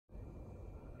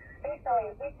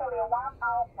Italy 1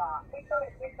 Alpha, Italy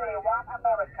 1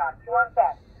 America, your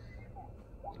set.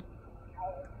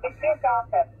 It's your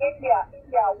concept, India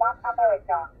 1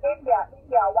 America, India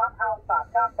 1 Alpha,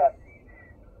 concept.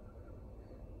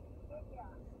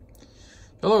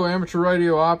 Hello amateur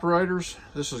radio operators,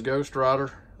 this is Ghost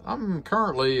Rider. I'm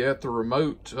currently at the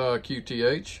remote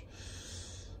QTH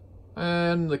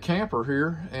and the camper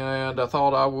here, and I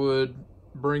thought I would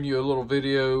bring you a little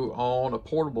video on a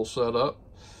portable setup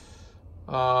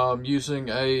using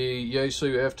a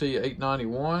Yaesu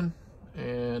FT891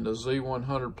 and a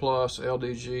Z100 Plus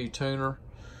LDG tuner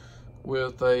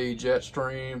with a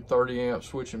Jetstream 30 amp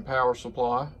switching power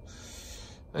supply.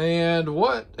 And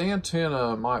what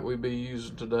antenna might we be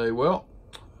using today? Well,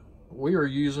 we are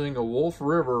using a Wolf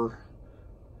River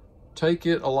Take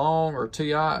It Along or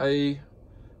TIA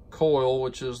Coil,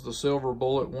 which is the Silver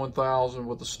Bullet 1000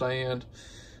 with a stand.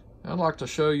 I'd like to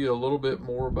show you a little bit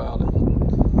more about it.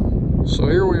 So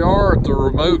here we are at the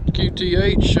remote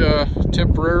QTH,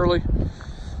 temporarily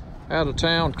out of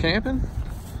town camping,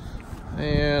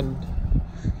 and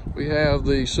we have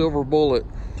the Silver Bullet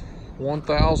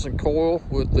 1000 coil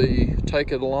with the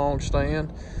Take It Along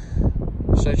stand.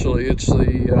 Essentially it's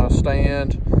the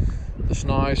stand, this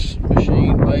nice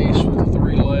machine base with the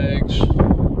 3 legs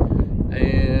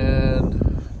and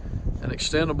an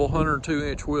extendable 102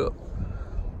 inch whip.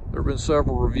 There have been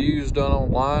several reviews done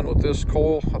online with this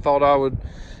coil. I thought I would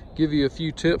give you a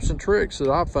few tips and tricks that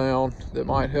I found that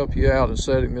might help you out in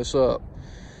setting this up.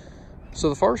 So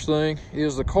the first thing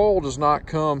is the coil does not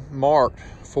come marked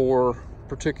for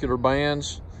particular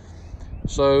bands,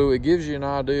 so it gives you an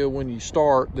idea when you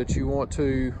start that you want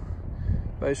to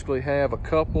basically have a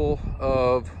couple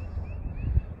of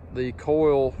the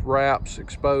coil wraps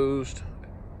exposed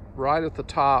right at the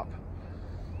top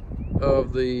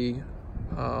of the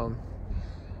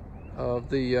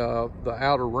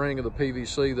outer ring of the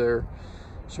PVC there.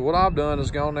 So what I've done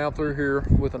is gone down through here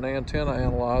with an antenna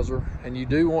analyzer, and you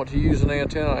do want to use an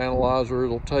antenna analyzer.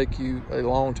 It'll take you a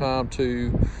long time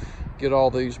to get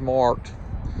all these marked.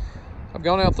 I've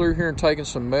gone out through here and taken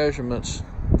some measurements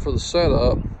for the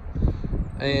setup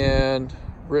and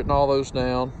written all those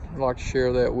down. I'd like to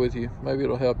share that with you. Maybe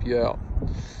it'll help you out.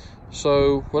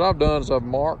 So what I've done is I've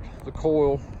marked the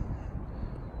coil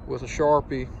with a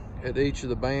Sharpie at each of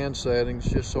the band settings,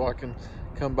 just so I can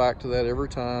come back to that every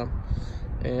time.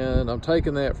 And I'm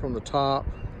taking that from the top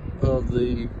of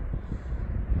the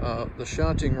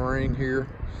shunting ring here.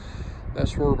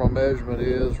 That's where my measurement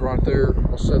is, right there.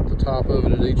 I'll set the top of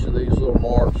it at each of these little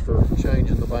marks for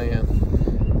changing the band.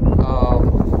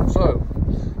 So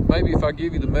maybe if I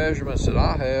give you the measurements that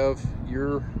I have,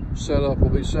 your setup will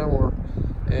be similar,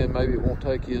 and maybe it won't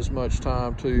take you as much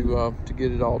time to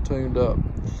get it all tuned up.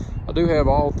 I do have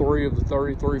all 3 of the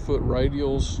 33-foot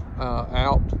radials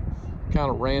out, kind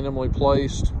of randomly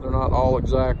placed. They're not all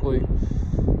exactly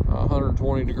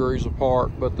 120 degrees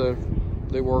apart, but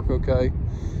they work okay.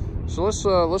 So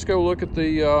let's go look at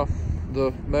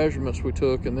the measurements we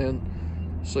took and then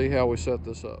see how we set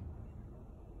this up.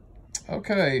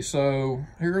 Okay, so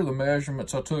here are the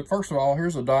measurements I took. First of all,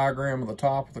 here's a diagram of the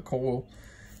top of the coil,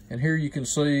 and here you can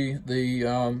see the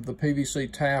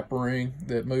PVC tap ring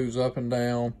that moves up and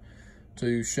down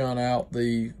to shunt out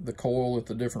the coil at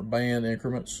the different band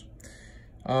increments.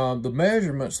 The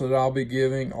measurements that I'll be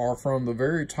giving are from the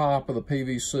very top of the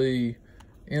PVC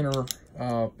inner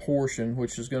portion,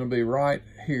 which is going to be right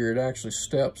here. It actually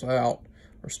steps out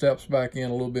or steps back in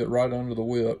a little bit right under the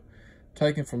whip,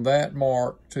 taken from that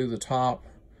mark to the top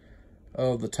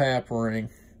of the tap ring.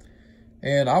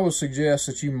 And I would suggest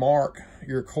that you mark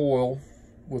your coil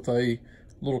with a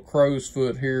little crow's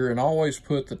foot here, and always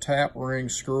put the tap ring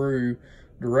screw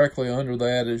directly under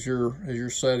that as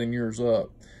you're setting yours up.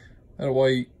 That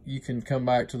way you can come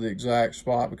back to the exact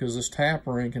spot, because this tap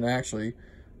ring can actually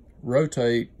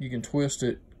rotate. You can twist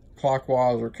it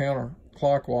clockwise or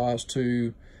counterclockwise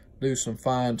to do some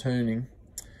fine tuning.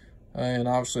 And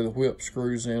obviously the whip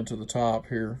screws into the top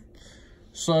here.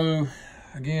 So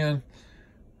again,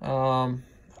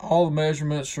 all the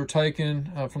measurements are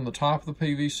taken from the top of the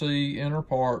PVC inner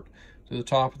part to the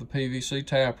top of the PVC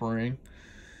tap ring,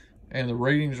 and the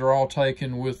readings are all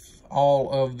taken with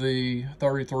all of the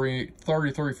 33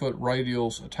 foot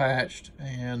radials attached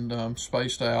and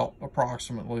spaced out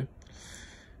approximately.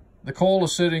 The coil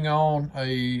is sitting on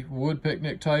a wood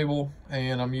picnic table,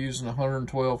 and I'm using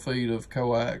 112 feet of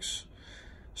coax.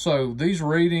 So these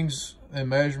readings and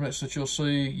measurements that you'll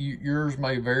see, yours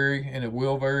may vary, and it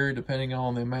will vary depending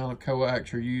on the amount of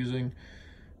coax you're using,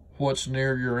 what's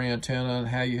near your antenna, and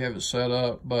how you have it set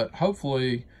up. But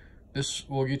hopefully this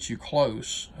will get you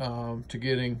close to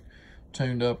getting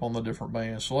tuned up on the different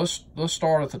bands. So let's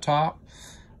start at the top.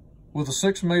 With a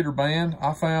 6 meter band,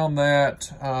 I found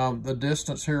that the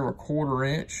distance here of 1/4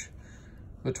 inch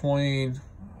between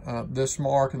this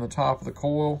mark and the top of the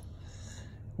coil,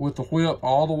 with the whip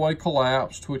all the way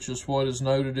collapsed, which is what is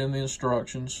noted in the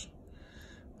instructions,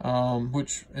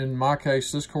 which in my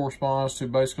case, this corresponds to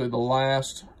basically the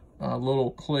last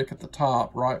little click at the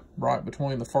top, right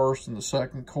between the first and the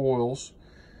second coils.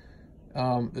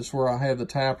 It's where I had the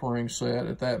tap ring set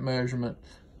at that measurement.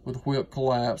 With the whip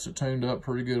collapsed, it tuned up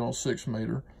pretty good on 6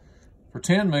 meter. For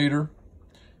 10 meter,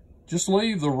 just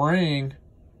leave the ring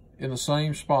in the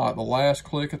same spot, the last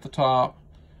click at the top,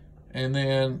 and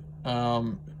then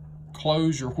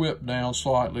close your whip down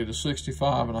slightly to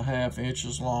 65.5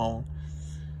 inches long.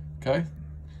 Okay.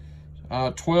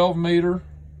 12 meter,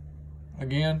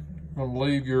 again, I'm going to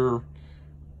leave your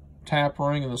tap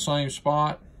ring in the same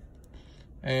spot,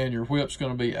 and your whip's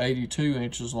going to be 82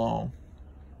 inches long.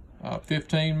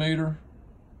 15 meter,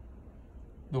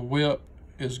 the whip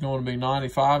is going to be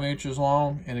 95 inches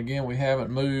long, and again, we haven't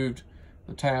moved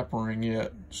the tap ring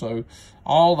yet. So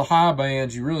all the high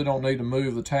bands, you really don't need to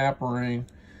move the tap ring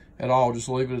at all. Just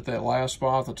leave it at that last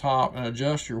spot at the top and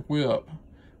adjust your whip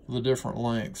for the different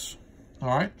lengths.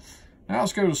 All right, now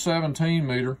let's go to 17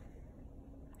 meter.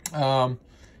 For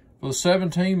the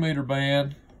 17 meter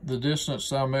band, the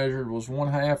distance I measured was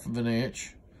 1/2 of an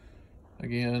inch.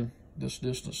 Again, this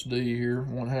distance D here,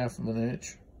 1/2 of an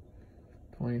inch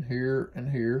between here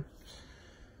and here.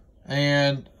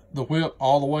 And the whip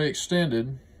all the way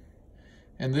extended.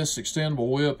 And this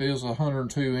extendable whip is a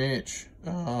 102 inch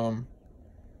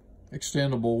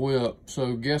extendable whip.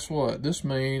 So guess what? This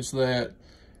means that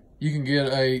you can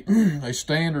get a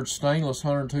standard stainless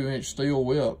 102 inch steel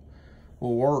whip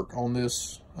will work on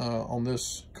this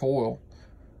coil,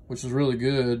 which is really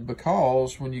good,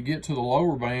 because when you get to the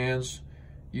lower bands,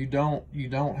 you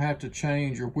don't have to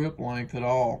change your whip length at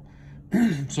all.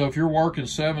 So if you're working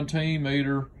 17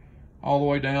 meter all the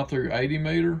way down through 80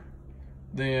 meter,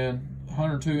 then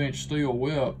 102 inch steel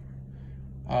whip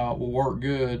will work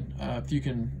good. If you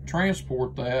can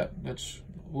transport that, that's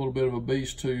a little bit of a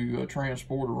beast to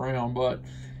transport around, but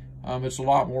it's a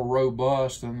lot more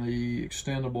robust than the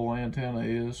extendable antenna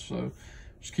is. So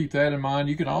just keep that in mind.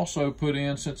 You can also put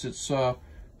in, since it's got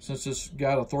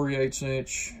a 3/8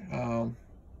 inch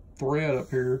thread up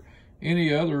here,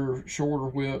 any other shorter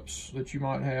whips that you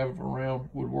might have around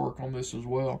would work on this as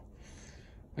well.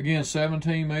 Again,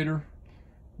 17 meter,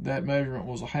 that measurement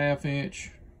was a 1/2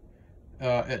 inch.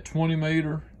 At 20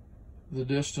 meter, the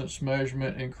distance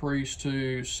measurement increased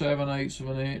to 7/8 of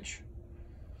an inch.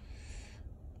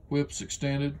 Whips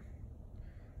extended.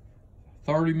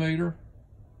 30 meter,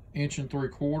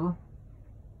 1.75 inches.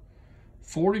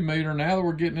 40 meter, now that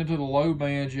we're getting into the low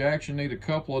bands, you actually need a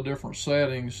couple of different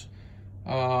settings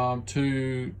you'll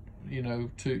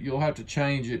have to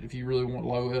change it if you really want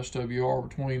low SWR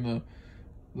between the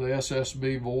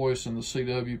SSB voice and the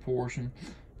CW portion.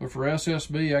 But for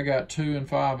SSB, I got 2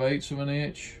 5/8 of an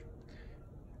inch.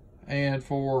 And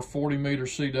for 40 meter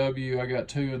CW, I got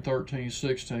 2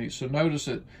 13/16. So notice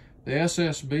that the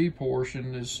SSB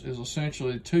portion is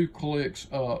essentially 2 clicks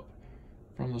up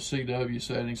from the CW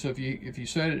setting. So if you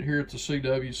set it here at the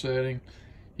CW setting,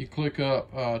 you click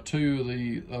up 2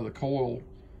 of the coil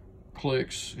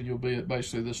clicks, and you'll be at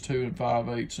basically this 2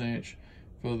 5/8 inch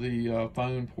for the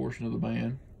phone portion of the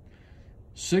band.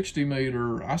 60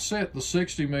 meter, I set the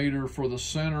 60 meter for the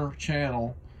center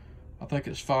channel. I think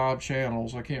it's 5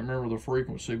 channels. I can't remember the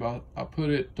frequency, but I put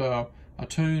it, I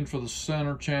tuned for the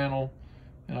center channel,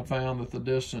 and I found that the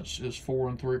distance is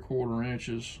 4 3/4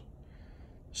 inches.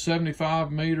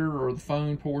 75 meter, or the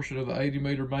phone portion of the 80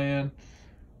 meter band,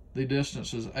 the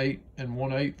distance is 8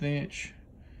 1/8 inch.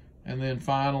 And then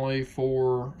finally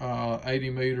for 80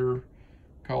 meter,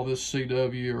 call this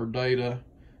CW or data,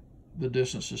 the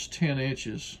distance is 10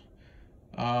 inches.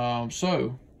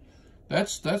 So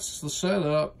that's the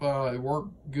setup. It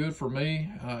worked good for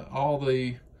me. All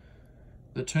the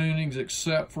tunings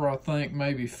except for I think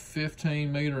maybe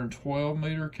 15 meter and 12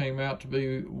 meter came out to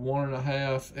be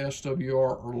 1.5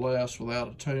 SWR or less without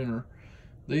a tuner.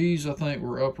 These I think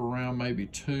were up around maybe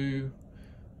 2,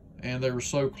 and they were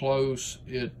so close,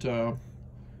 it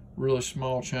really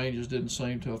small changes didn't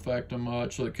seem to affect them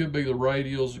much. So it could be the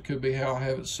radials, it could be how I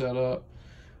have it set up,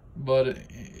 but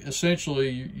essentially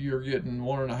you're getting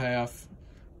 1.5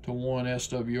 to 1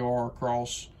 SWR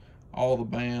across all the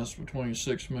bands between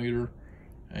 6 meter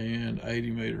and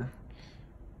 80 meter.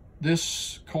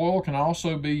 This coil can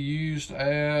also be used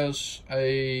as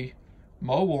a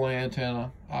mobile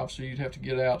antenna. Obviously you'd have to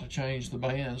get out to change the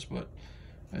bands, but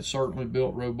it's certainly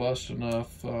built robust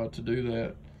enough to do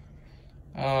that.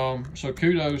 So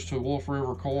kudos to Wolf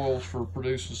River Coils for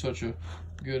producing such a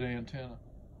good antenna.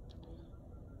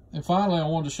 And finally, I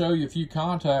wanted to show you a few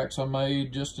contacts I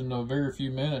made just in a very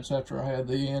few minutes after I had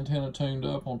the antenna tuned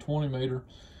up on 20 meter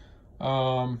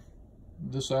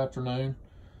this afternoon.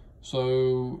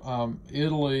 So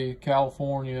Italy,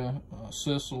 California,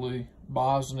 Sicily,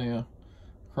 Bosnia,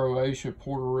 Croatia,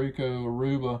 Puerto Rico,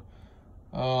 Aruba,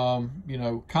 you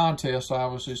know, contest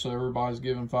obviously, so everybody's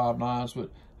giving 5.9s, but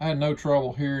I had no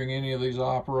trouble hearing any of these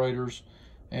operators,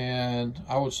 and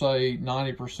I would say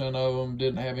 90% of them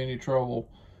didn't have any trouble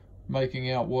making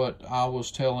out what I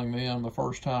was telling them the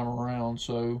first time around.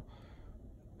 So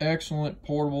excellent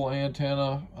portable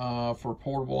antenna for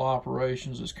portable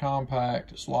operations. It's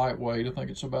compact, it's lightweight. I think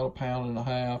it's about 1.5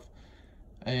 pounds,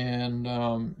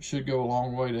 and should go a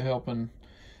long way to helping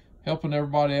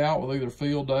everybody out with either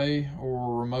field day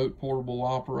or remote portable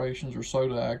operations or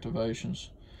SOTA activations.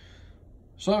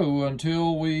 So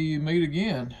until we meet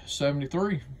again,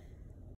 73.